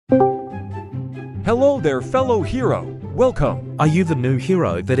Hello there, fellow hero. Welcome. Are you the new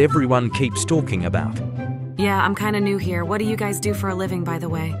hero that everyone keeps talking about? Yeah, I'm kinda new here. What do you guys do for a living, by the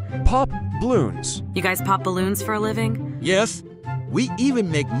way? Pop balloons. You guys pop balloons for a living? Yes, we even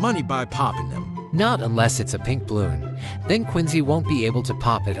make money by popping them. Not unless it's a pink balloon. Then Quincy won't be able to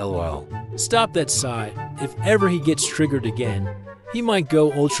pop it, lol. Stop that sigh. If ever he gets triggered again, he might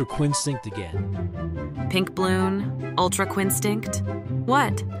go Ultra Quinstinct again. Pink balloon? Ultra Quinstinct?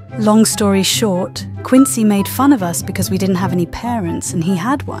 What? Long story short, Quincy made fun of us because we didn't have any parents and he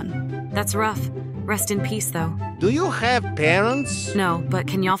had one. That's rough. Rest in peace, though. Do you have parents? No, but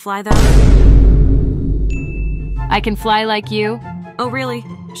can y'all fly, though? I can fly like you. Oh, really?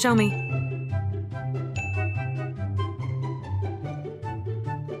 Show me.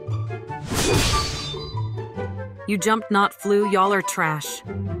 You jumped, not flew. Y'all are trash.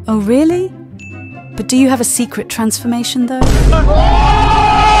 Oh, really? But do you have a secret transformation, though?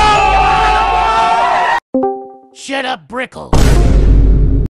 Shut up, Brickle!